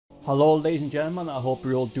Hello ladies and gentlemen, I hope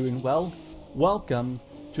you're all doing well. Welcome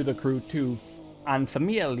to the Crew 2, and for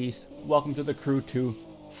me at least, welcome to the Crew 2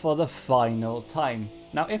 for the final time.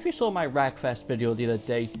 Now if you saw my Wreckfest video the other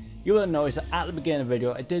day, you will notice that at the beginning of the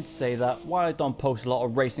video I did say that while I don't post a lot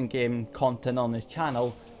of racing game content on this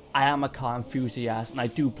channel, I am a car enthusiast and I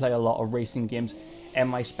do play a lot of racing games in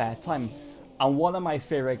my spare time. And one of my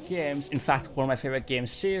favourite games, in fact one of my favourite game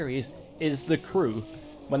series, is The Crew.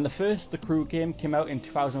 When the Crew game came out in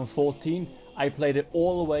 2014, I played it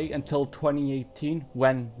all the way until 2018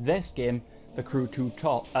 when this game, The Crew 2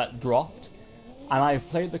 dropped. And I've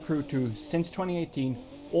played The Crew 2 since 2018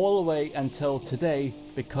 all the way until today,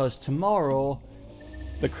 because tomorrow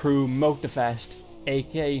the Crew Motorfest,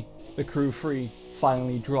 aka The Crew 3,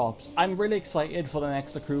 finally drops. I'm really excited for the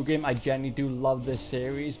next The Crew game. I genuinely do love this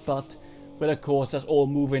series, but with of course us all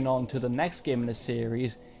moving on to the next game in the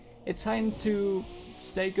series, it's time to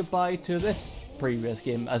say goodbye to this previous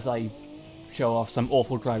game as I show off some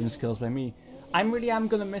awful driving skills by me. I really am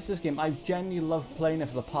gonna miss this game. I've genuinely loved playing it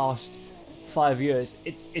for the past 5 years.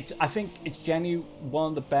 I think it's genuinely one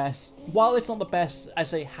of the best. While it's not the best, I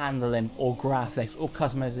say handling or graphics or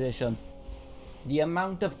customization, the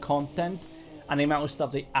amount of content and the amount of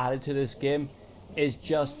stuff they added to this game is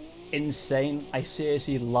just insane. I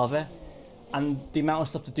seriously love it, and the amount of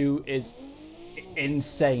stuff to do is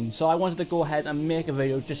insane. So I wanted to go ahead and make a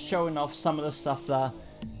video just showing off some of the stuff that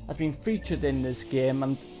has been featured in this game,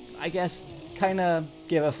 and I guess kind of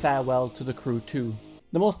give a farewell to the Crew 2.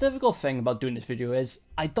 The most difficult thing about doing this video is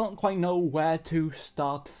I don't quite know where to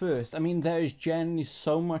start first. I mean, there is generally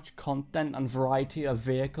so much content and variety of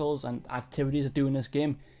vehicles and activities to do in this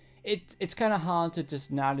game. It's kind of hard to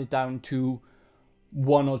just narrow it down to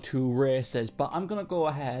one or two races, but I'm going to go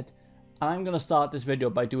ahead and I'm going to start this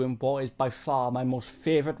video by doing what is by far my most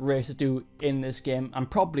favourite race to do in this game, and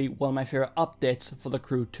probably one of my favourite updates for the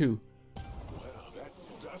Crew 2. Well, that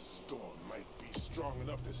dust storm might be strong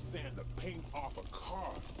enough to sand the paint off a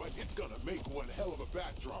car, but it's going to make one hell of a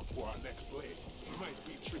backdrop for our next leg. Might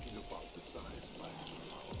be tricky to follow the signs, but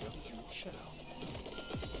follow them you shall.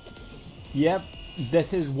 Yep,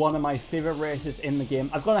 this is one of my favourite races in the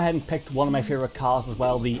game. I've gone ahead and picked one of my favourite cars as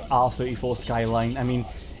well, the R34 Skyline. I mean,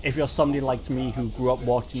 if you're somebody like me who grew up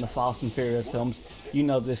watching the Fast and Furious films, you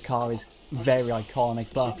know this car is very iconic,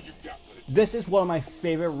 but this is one of my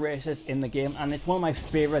favourite races in the game, and it's one of my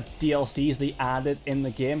favourite DLCs they added in the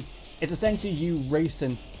game. It's essentially you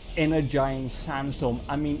racing in a giant sandstorm.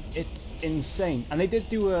 I mean, it's insane. And they did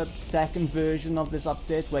do a second version of this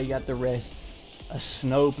update where you had to race a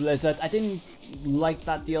snow blizzard. I didn't like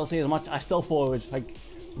that DLC as much. I still thought it was like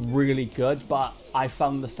really good, but I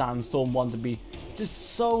found the sandstorm one to be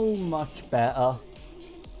just so much better.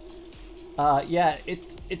 Yeah,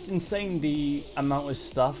 it's insane the amount of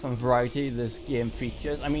stuff and variety this game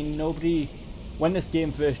features. I mean, when this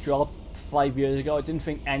game first dropped 5 years ago, I didn't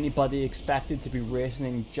think anybody expected to be racing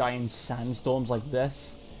in giant sandstorms like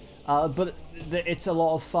this. But it's a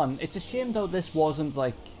lot of fun. It's a shame though this wasn't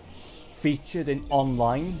like featured in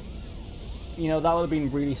online. You know, that would have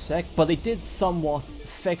been really sick, but they did somewhat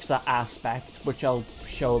fix that aspect, which I'll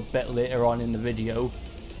show a bit later on in the video.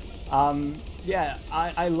 Yeah,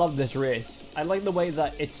 I love this race. I like the way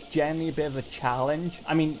that it's generally a bit of a challenge.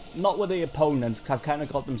 I mean, not with the opponents, because I've kind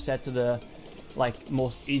of got them set to the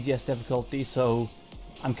most easiest difficulty, so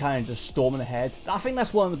I'm kind of just storming ahead. I think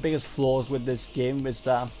that's one of the biggest flaws with this game, is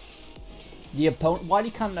that the opponent, while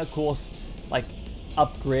you can of course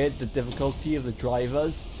upgrade the difficulty of the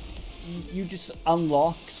drivers, you just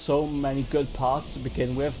unlock so many good parts to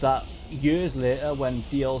begin with that years later when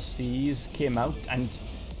DLCs came out and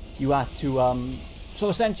you had to so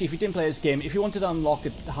essentially if you didn't play this game, if you wanted to unlock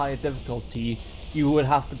a higher difficulty, you would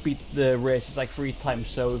have to beat the races 3 times.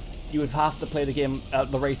 So you would have to play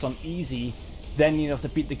the race on easy, then you'd have to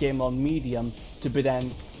beat the game on medium to be then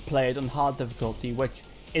play it on hard difficulty, which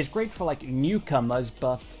is great for newcomers,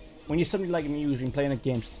 but when you're somebody like me who's been playing a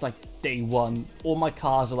game since day one, all my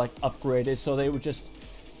cars are upgraded, so they were just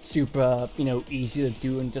super, easy to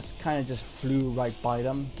do, and just kind of just flew right by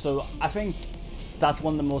them. So I think that's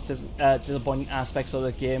one of the most disappointing aspects of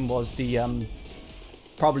the game, was the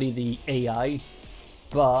probably the AI,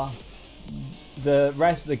 but the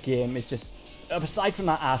rest of the game is just, aside from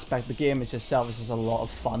that aspect, the game itself is just a lot of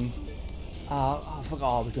fun. I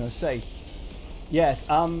forgot what I was going to say. Yes,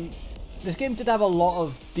 this game did have a lot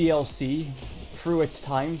of DLC through its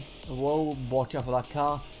time. Whoa, watch out for that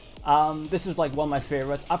car. This is one of my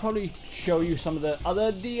favorites. I'll probably show you some of the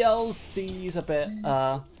other DLCs a bit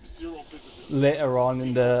later on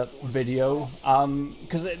in the video,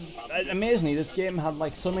 because amazingly this game had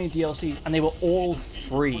so many DLCs and they were all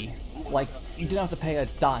free. like, you didn't have to pay a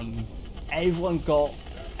dime. Everyone got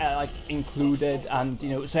like included, and you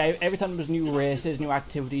know, so every time there was new races, new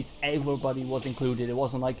activities, everybody was included. It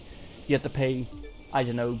wasn't like you had to pay, I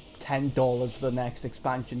don't know, $10 for the next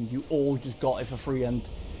expansion. You all just got it for free, and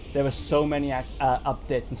there were so many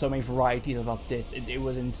updates and so many varieties of updates. It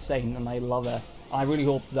was insane, and I love it. I really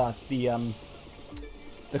hope that the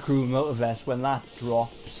Crew Motorfest, when that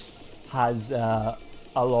drops, has a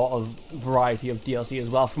lot of variety of DLC as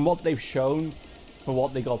well. From what they've shown, for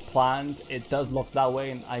what they got planned, it does look that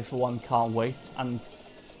way, and I for one can't wait. And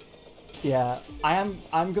yeah, I'm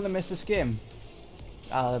gonna miss this game.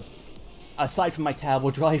 Aside from my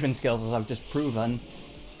terrible driving skills, as I've just proven,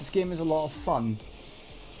 this game is a lot of fun.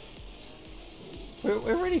 We're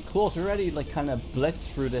really close. We're already like kind of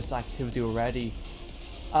blitzed through this activity already.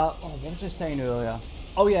 Oh, what was I saying earlier?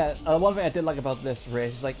 Oh yeah, one thing I did like about this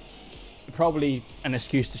race is like, probably an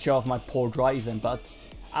excuse to show off my poor driving, but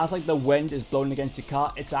as like the wind is blowing against your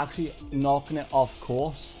car, it's actually knocking it off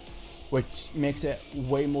course, which makes it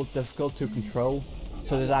way more difficult to control.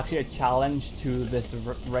 So there's actually a challenge to this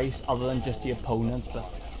race other than just the opponents, but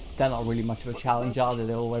they're not really much of a challenge, are they?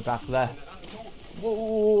 They're all the way back there.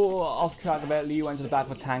 Whoa, off track a bit. Lee went to the back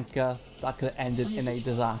of a tanker. That could have ended in a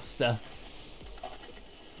disaster.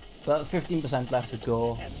 But 15% left to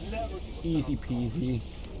go. Easy peasy.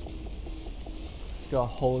 Just gotta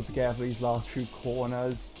hold together for these last few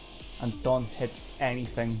corners and don't hit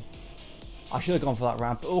anything. I should have gone for that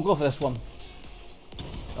ramp, but we'll go for this one.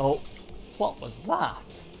 Oh, what was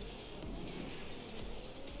that?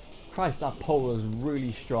 Christ, that pole is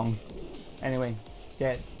really strong. Anyway,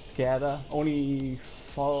 get together. Only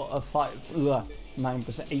 9%,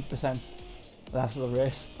 8% left of the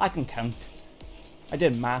race. I can count. I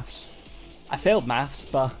did maths. I failed maths,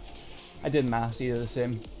 but I did maths either the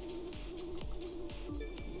same.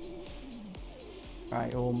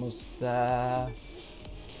 Right, almost there.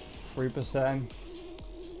 3%.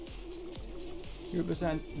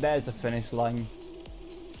 2%. There's the finish line.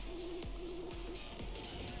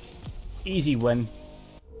 Easy win.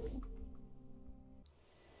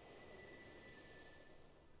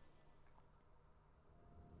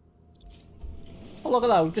 Oh, look at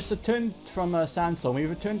that, we've just returned from a sandstorm, we've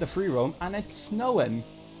returned to free roam, and it's snowing.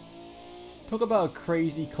 Talk about a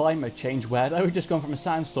crazy climate change weather, we've just gone from a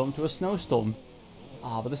sandstorm to a snowstorm.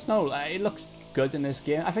 Ah, but the snow, it looks good in this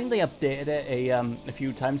game. I think they updated it a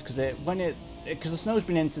few times, because the snow's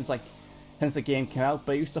been in since the game came out,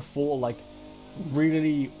 but it used to fall like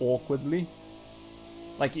really awkwardly.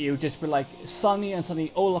 Like it would just be like sunny and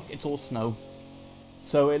suddenly, oh look, it's all snow.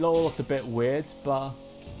 So it all looked a bit weird, but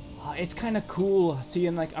it's kind of cool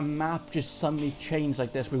seeing like a map just suddenly change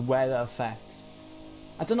like this with weather effects.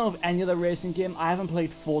 I don't know if any other racing game, I haven't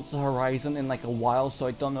played Forza Horizon in like a while, so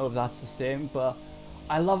I don't know if that's the same, but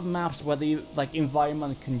I love maps where the like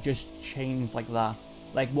environment can just change like that.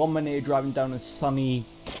 Like 1 minute you're driving down a sunny,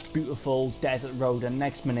 beautiful desert road, and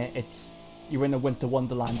next minute you're in a winter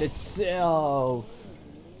wonderland. It's so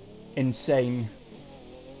insane.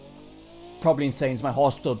 Probably insane as my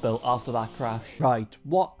hospital bill after that crash. Right,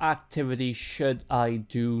 what activity should I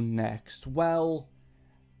do next? Well,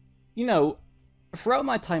 you know, throughout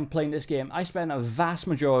my time playing this game, I spent a vast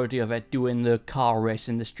majority of it doing the car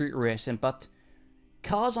racing, the street racing, but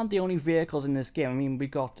cars aren't the only vehicles in this game. I mean, we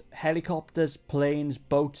got helicopters, planes,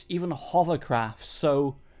 boats, even hovercrafts,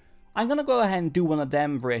 so I'm gonna go ahead and do one of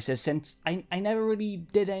them races since I never really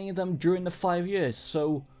did any of them during the 5 years,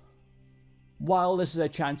 so while this is a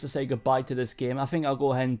chance to say goodbye to this game, I think I'll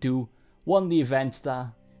go ahead and do one of the events that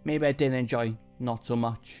maybe I didn't enjoy not so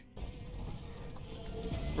much.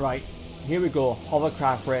 Right, here we go,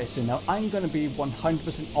 hovercraft racing. Now I'm going to be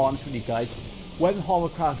 100% honest with you guys. When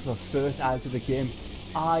hovercrafts were first added to the game,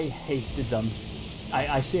 I hated them.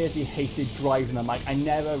 I seriously hated driving them. I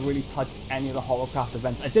never really touched any of the hovercraft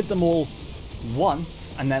events. I did them all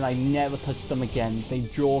once and then I never touched them again. They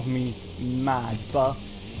drove me mad, but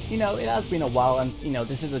you know, it has been a while, and you know,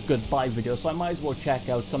 this is a goodbye video, so I might as well check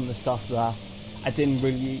out some of the stuff that I didn't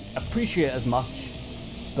really appreciate as much,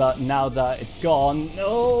 but now that it's gone,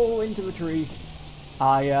 oh, into the tree,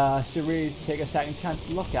 I should really take a second chance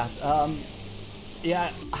to look at.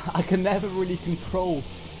 Yeah, I can never really control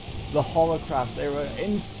the hovercrafts. They were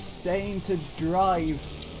insane to drive.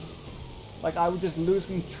 Like, I would just lose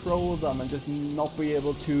control of them and just not be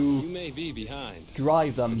able to You may be behind,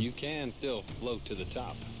 drive them. but you can still float to the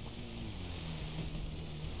top.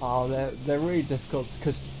 Oh, they're really difficult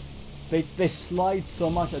because they slide so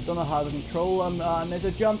much. I don't know how to control them. And there's a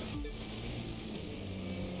jump.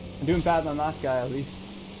 I'm doing better than that guy at least.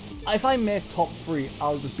 If I make top 3,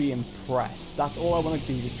 I'll just be impressed. That's all I want to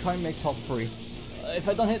do, just try and make top 3. If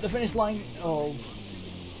I don't hit the finish line, oh.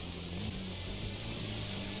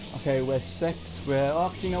 Okay, we're 6th. We're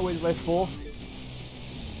actually no, we're 4th.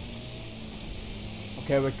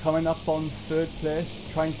 Okay, we're coming up on 3rd place.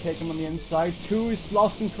 Try and take him on the inside. 2's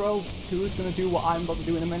lost control. 2's gonna do what I'm about to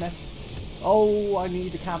do in a minute. Oh, I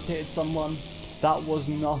need decapitated someone. That was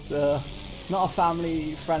not a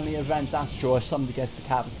family-friendly event, that's sure. Somebody gets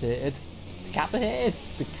decapitated.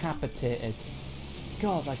 Decapitated.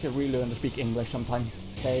 God, I should really learn to speak English sometime.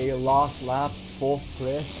 Okay, last lap, 4th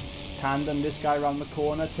place. Tandem this guy around the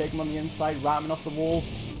corner, take him on the inside, ramming off the wall.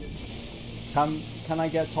 Can I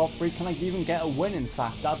get top 3? Can I even get a win, in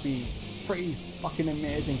fact? That'd be pretty fucking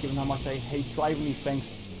amazing, given how much I hate driving these things.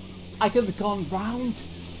 I could have gone round.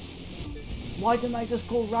 Why didn't I just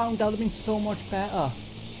go round? That would have been so much better.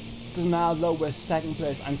 Doesn't matter though, we're 2nd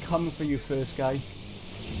place. I'm coming for you first, guy.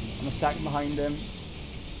 I'm a second behind him.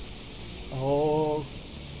 Oh,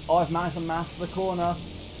 I've managed to master the corner.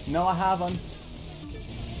 No, I haven't.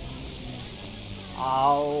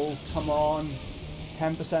 Oh, come on.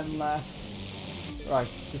 10% left. Right,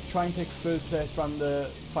 just try and take 3rd place from the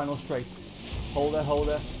final straight. Hold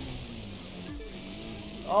it.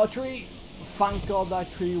 Oh, tree! Thank God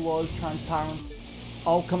that tree was transparent.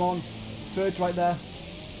 Oh, come on. 3rd right there.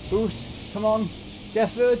 Boost, come on. Get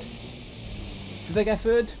 3rd. Did I get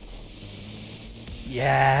 3rd?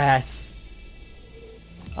 Yes!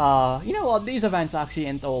 You know what? These events actually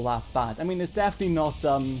ain't all that bad. I mean, it's definitely not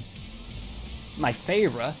my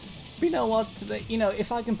favourite. But you know what?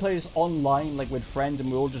 If I can play this online, like with friends,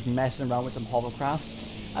 and we're all just messing around with some hovercrafts,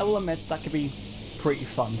 I will admit that could be pretty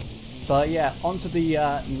fun. But yeah, on to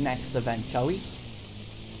the next event, shall we?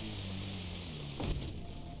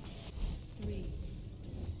 3,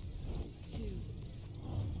 2,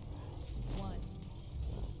 1.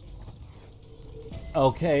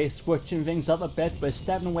 Okay, switching things up a bit. We're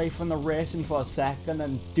stepping away from the racing for a second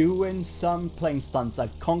and doing some plane stunts.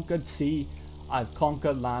 I've conquered sea, I've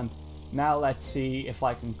conquered land. Now let's see if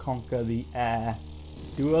I can conquer the air.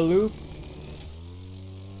 Do a loop.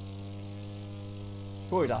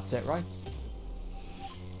 Boy, that's it, right?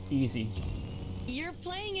 Easy. You're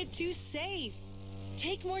playing it too safe.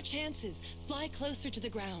 Take more chances. Fly closer to the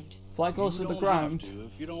ground. Fly closer to the ground. You don't have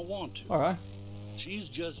to if you don't want to. Alright. She's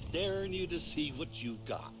just daring you to see what you've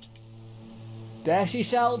got. There she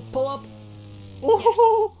shall pull up. Yes.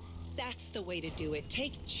 Ooh. That's the way to do it.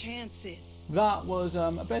 Take chances. That was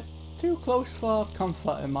a bit too close for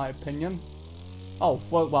comfort, in my opinion. Oh,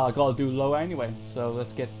 well, I gotta do low anyway. So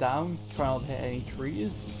let's get down. Try not to hit any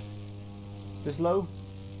trees. Is this low?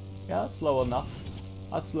 Yeah, that's low enough.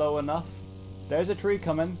 That's low enough. There's a tree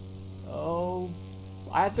coming. Oh,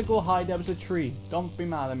 I had to go high. There was a tree. Don't be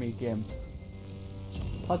mad at me, game.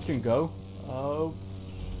 Touch and go. Oh,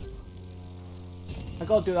 I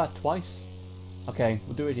gotta do that twice. Okay,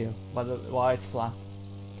 we'll do it here. Wide flat.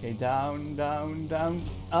 Okay, down, down, down.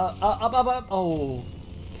 Up. Oh,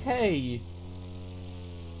 okay.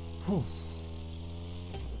 Whew.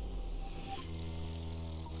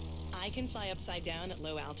 I can fly upside down at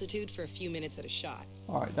low altitude for a few minutes at a shot.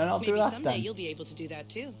 Alright, then I'll Maybe do that someday then. you'll be able to do that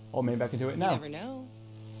too. Or maybe I can do it You now. never know.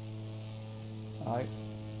 Alright.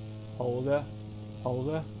 Hold her.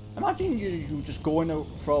 Hold her. Imagine you just going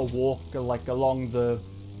for a walk like along the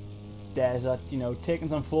desert, you know, taking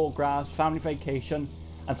some photographs, family vacation,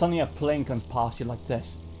 and suddenly a plane comes past you like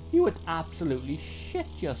this. You would absolutely shit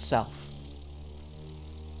yourself.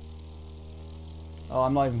 Oh,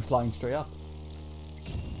 I'm not even flying straight up.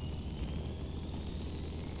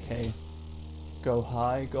 Okay. Go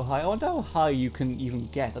high, go high. I wonder how high you can even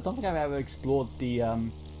get. I don't think I've ever explored the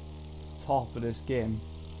top of this game.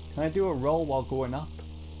 Can I do a roll while going up?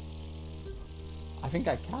 I think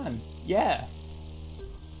I can. Yeah.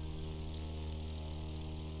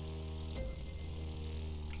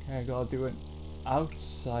 Okay, I gotta do an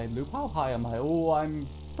outside loop. How high am I? Oh, I'm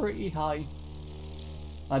pretty high.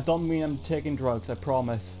 I don't mean I'm taking drugs, I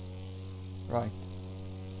promise. Right.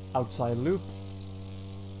 Outside loop.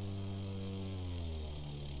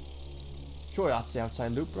 Sure, that's the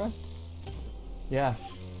outside loop, right? Yeah.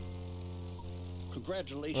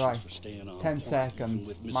 Congratulations Right. for staying on 10 point, seconds. even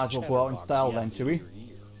with Might as well Mrs. go out in Chatterbox style then, yapping should we? in your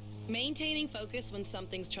ear. Maintaining focus when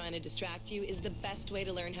something's trying to distract you is the best way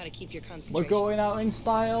to learn how to keep your concentration. We're going out in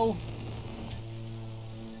style.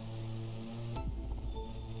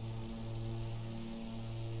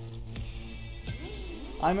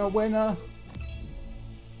 I'm a winner.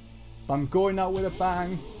 I'm going out with a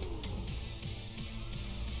bang.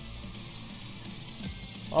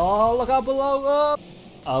 Oh, look out below. Oh.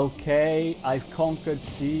 Okay, I've conquered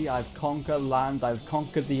sea, I've conquered land, I've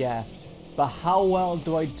conquered the air. But how well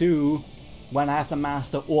do I do when I have to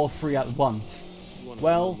master all three at once?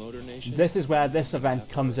 Well, Motor Nation? this is where this event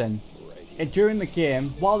comes in. During the game,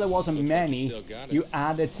 while there wasn't Looks like you many, still got it. you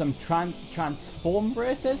added some transform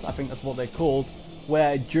races, I think that's what they're called,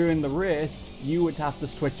 where during the race, you would have to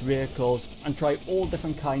switch vehicles and try all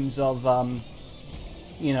different kinds of,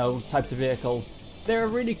 you know, types of vehicle. They're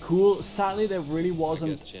really cool. Sadly, there really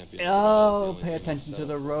wasn't. Oh, pay attention to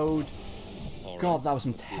the road. God, that was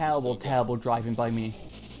some terrible driving by me.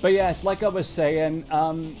 But yes, like I was saying,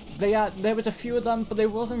 there was a few of them, but there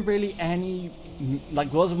wasn't really any,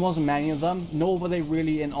 like wasn't many of them, nor were they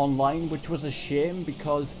really in online, which was a shame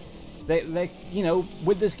because they you know,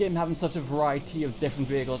 with this game having such a variety of different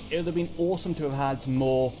vehicles, it would have been awesome to have had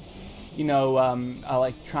more, you know,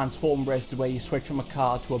 like transform races where you switch from a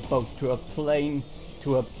car to a boat, to a plane,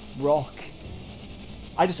 to a rock.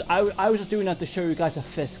 I was just doing that to show you guys the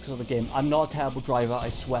physics of the game. I'm not a terrible driver, I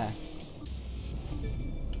swear.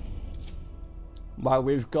 Well,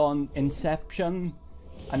 we've gone Inception,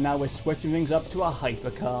 and now we're switching things up to a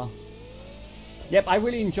hypercar. Yep, I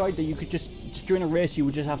really enjoyed that you could just during a race you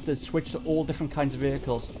would just have to switch to all different kinds of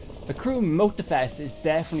vehicles. The Crew Motorfest is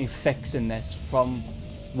definitely fixing this from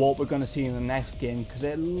what we're going to see in the next game, because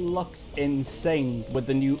it looks insane with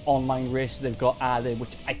the new online races they've got added,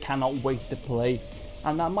 which I cannot wait to play,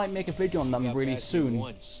 and I might make a video on them really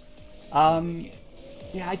soon.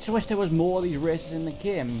 Yeah, I just wish there was more of these races in the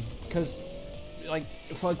game, because like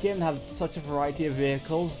for a game to have such a variety of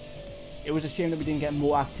vehicles, it was a shame that we didn't get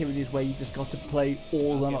more activities where you just got to play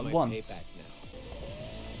all of them at once.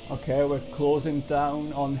 Okay, we're closing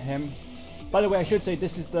down on him. By the way, I should say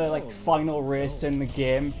this is the like final race in the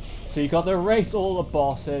game, so you got to race all the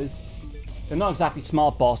bosses. They're not exactly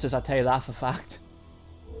smart bosses, I tell you that for a fact.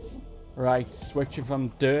 Right, switching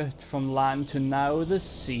from dirt, from land to now the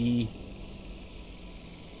sea.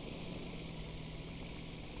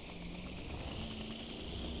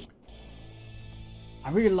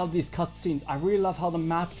 I really love these cutscenes. I really love how the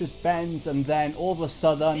map just bends and then all of a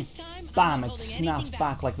sudden, bam, it snaps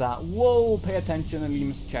back like that. Whoa, pay attention and leave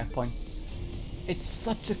us a checkpoint. It's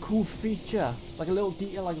such a cool feature. Like a little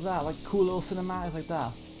detail like that, like cool little cinematics like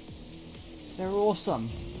that. They're awesome.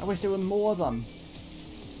 I wish there were more of them.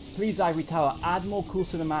 Please, Ivory Tower, add more cool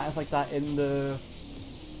cinematics like that in the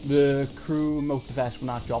Crew Motorfest when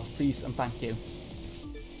that drops, please and thank you.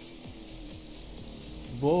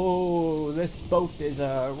 Whoa, this boat is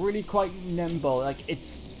really quite nimble. Like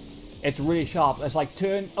it's really sharp. It's like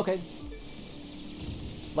turn, okay.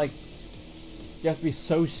 Like you have to be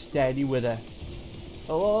so steady with it.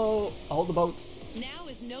 Hello, hold the boat. Now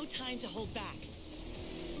is no time to hold back.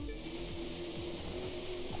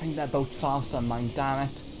 I think that boat's faster than mine, damn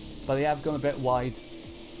it. But they have gone a bit wide.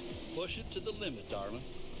 Push it to the limit, darling.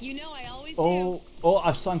 You know I always do. Oh,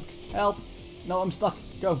 I've sunk. Help. No, I'm stuck.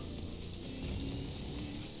 Go.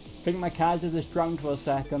 I think my character just drowned for a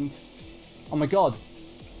second. Oh my god.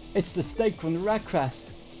 It's the stake from the Red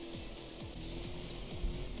Crest.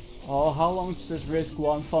 Oh, how long does this race go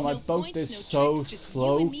on for? My boat is so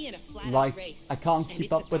slow. Like, I can't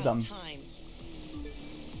keep up with them.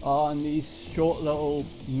 Oh, and these short little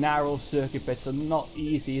narrow circuit bits are not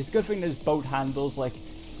easy. It's a good thing there's boat handles, like,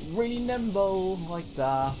 really nimble, like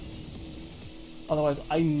that. Otherwise,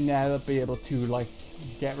 I'd never be able to, like,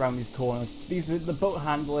 get around these corners. The boat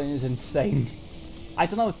handling is insane. I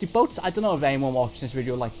don't know, I don't know if anyone watching this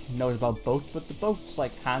video, like, knows about boats, but the boats,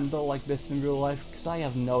 like, handle like this in real life, because I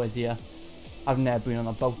have no idea. I've never been on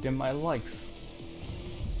a boat in my life.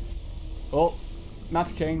 Oh,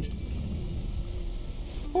 map's changed.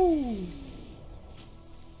 Ooh.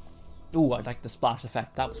 Ooh, I like the splash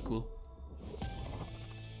effect, that was cool.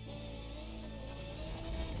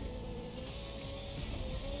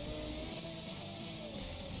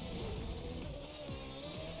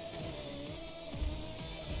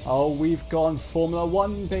 Oh, we've gone Formula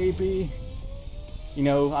 1, baby. You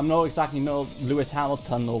know, I'm not exactly Lewis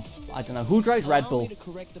Hamilton or, I don't know, who drives Red Bull?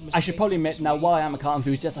 I should probably admit now, while I am a car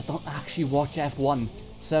enthusiast, I don't actually watch F1.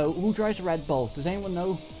 So, who drives Red Bull? Does anyone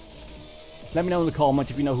know? Let me know in the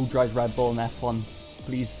comments if you know who drives Red Bull in F1,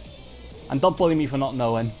 please. And don't bully me for not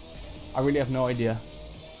knowing. I really have no idea.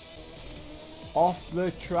 Off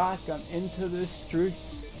the track and into the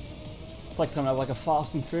streets. It's like something like a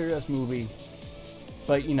Fast and Furious movie.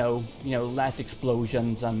 But you know, less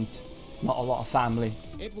explosions and not a lot of family.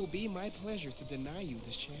 It will be my pleasure to deny you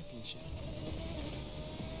this championship.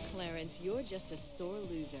 Clarence, you're just a sore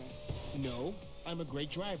loser. No, I'm a great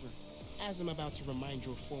driver, as I'm about to remind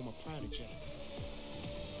your former protege.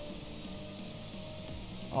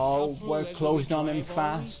 Oh, we're closing on him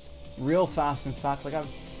fast. Real fast, in fact. Like,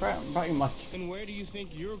 pretty much. And where do you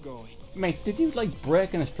think you're going? Mate, did you, like,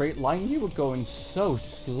 brake in a straight line? You were going so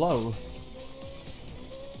slow.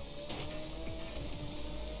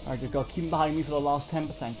 I just gotta keep behind me for the last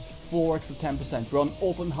 10%. Forward for 10%. We're on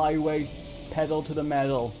open highway, pedal to the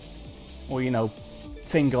metal. Or, you know,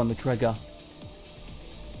 finger on the trigger.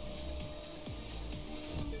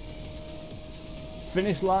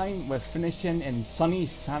 Finish line, we're finishing in sunny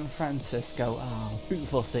San Francisco. Ah,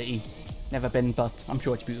 beautiful city. Never been, but I'm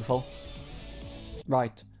sure it's beautiful.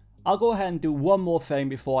 Right, I'll go ahead and do one more thing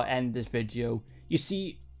before I end this video. You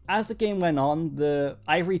see, as the game went on, the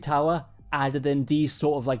Ivory Tower added in these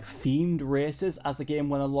sort of like themed races as the game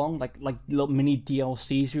went along, like little mini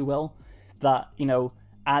DLCs, if you will, that, you know,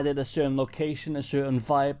 added a certain location, a certain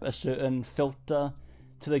vibe, a certain filter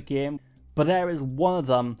to the game. But there is one of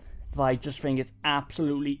them that I just think is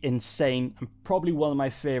absolutely insane and probably one of my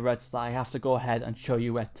favourites that I have to go ahead and show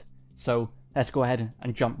you it. So let's go ahead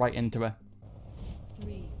and jump right into it.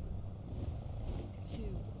 3, 2,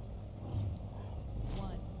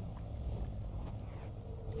 1.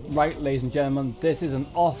 Right, ladies and gentlemen, this is an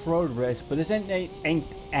off-road race, but this ain't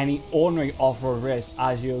any ordinary off-road race,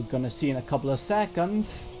 as you're gonna see in a couple of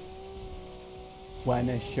seconds when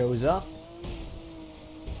it shows up.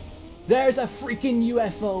 There's a freaking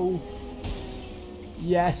UFO!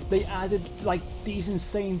 Yes, they added like these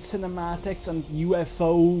insane cinematics and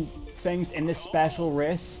UFO things in this special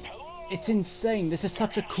race. It's insane. This is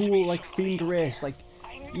such a cool like themed race. Like,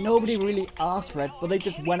 nobody really asked for it, but they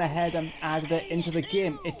just went ahead and added it into the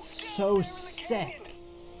game. It's so sick.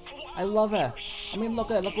 I love it. I mean, look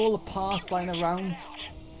at it. Look at all the parts flying around.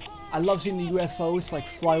 I love seeing the UFOs like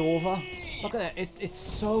fly over. Look at it. It's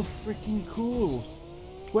so freaking cool.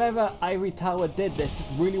 Whoever Ivory Tower did this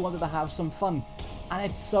just really wanted to have some fun. And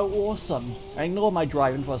it's so awesome. I ignore my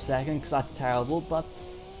driving for a second because that's terrible, but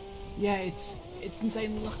yeah, it's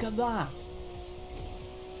insane. Look at that.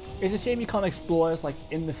 It's a shame you can't explore this like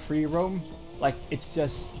in the free roam. Like, it's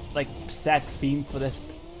just like set theme for this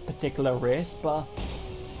particular race, but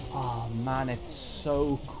oh man, it's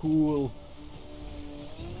so cool.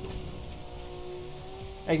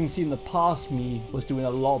 I can see in the past me was doing a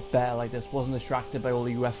lot better like this, wasn't distracted by all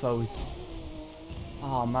the UFOs.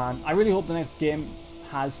 Oh man, I really hope the next game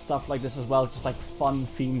has stuff like this as well, just like fun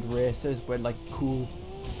themed races with like cool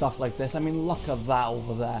stuff like this. I mean, look at that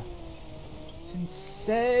over there. It's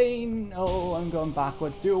insane. Oh, I'm going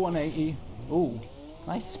backwards. Do a 180. Ooh,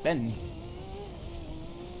 nice spin.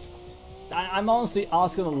 I'm honestly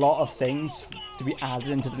asking a lot of things to be added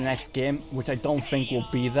into the next game, which I don't think will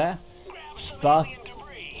be there. But,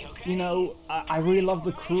 you know, I really love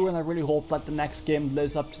the crew, and I really hope that the next game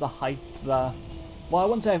lives up to the hype that... Well, I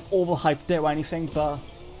wouldn't say I've overhyped it or anything, but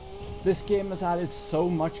this game has added so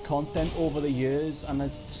much content over the years, and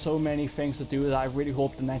there's so many things to do that I really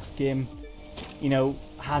hope the next game, you know,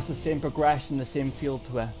 has the same progression, the same feel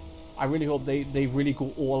to it. I really hope they really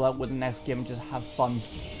go all out with the next game and just have fun.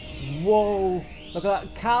 Whoa! Look at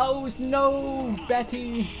that. Cows! No!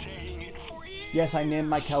 Betty! Yes, I named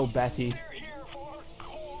my cow Betty.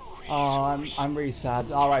 Oh, I'm really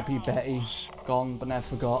sad. R.I.P. Betty. Gone but never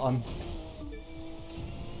forgotten.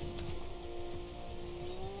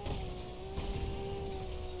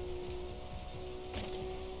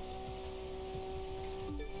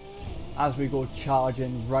 As we go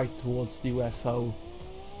charging right towards the UFO.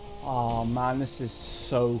 Oh man, this is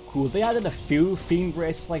so cool. They added a few themed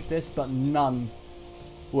races like this, but none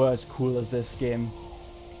were as cool as this game.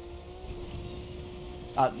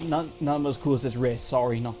 None were as cool as this race,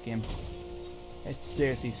 sorry, not game. It's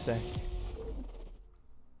seriously sick.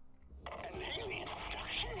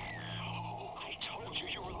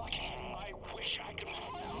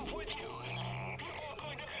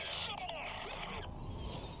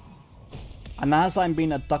 And as I'm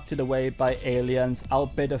being abducted away by aliens, I'll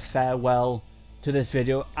bid a farewell to this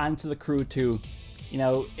video and to the crew too. You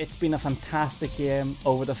know, it's been a fantastic game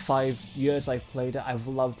over the 5 years I've played it. I've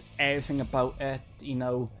loved everything about it, you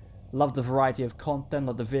know, loved the variety of content,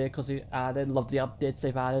 loved the vehicles they added, loved the updates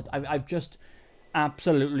they've added. I've just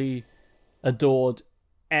absolutely adored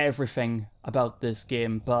everything about this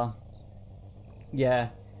game, but yeah,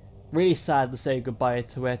 really sad to say goodbye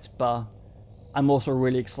to it, but I'm also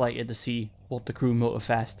really excited to see what the Crew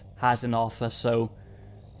Motorfest has in offer. So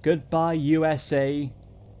goodbye USA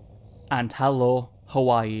and hello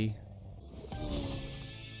Hawaii.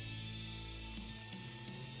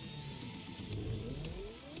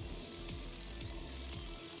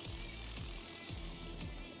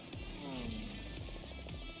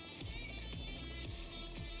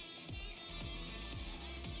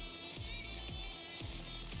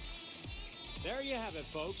 There you have it,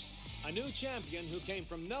 folks. A new champion who came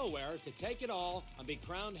from nowhere to take it all and be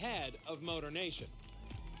crowned head of Motor Nation.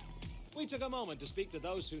 We took a moment to speak to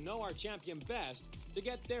those who know our champion best to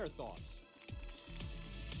get their thoughts.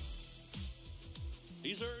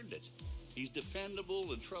 He's earned it. He's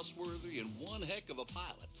dependable and trustworthy and one heck of a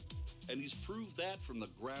pilot. And he's proved that from the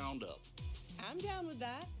ground up. I'm down with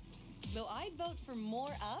that. Though I'd vote for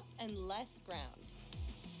more up and less ground.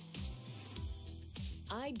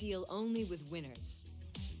 I deal only with winners.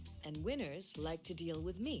 And winners like to deal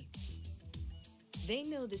with me. They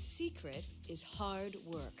know the secret is hard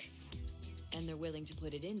work. And they're willing to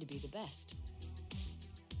put it in to be the best.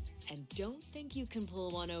 And don't think you can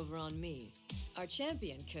pull one over on me. Our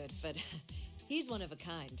champion could, but he's one of a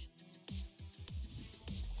kind.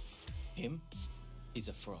 Him? He's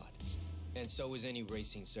a fraud. And so is any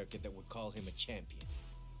racing circuit that would call him a champion.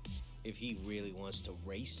 If he really wants to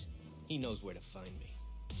race, he knows where to find me.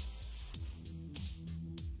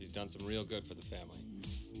 He's done some real good for the family.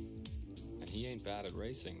 And he ain't bad at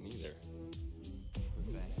racing, neither.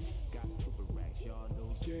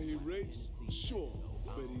 Can he race? Sure,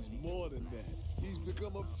 but he's more than that. He's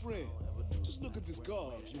become a friend. Just look at this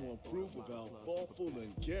car if you want proof of how thoughtful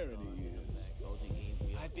and caring he is.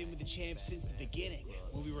 I've been with the champ since the beginning,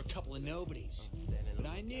 when we were a couple of nobodies. But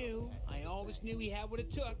I always knew he had what it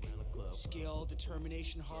took. Skill,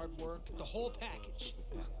 determination, hard work, the whole package.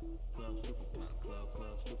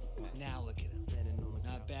 Now look at him.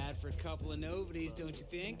 Not bad for a couple of nobodies, don't you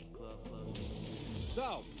think?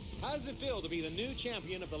 So, how does it feel to be the new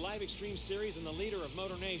champion of the Live Extreme Series and the leader of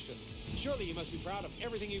Motor Nation? Surely you must be proud of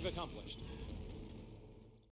everything you've accomplished.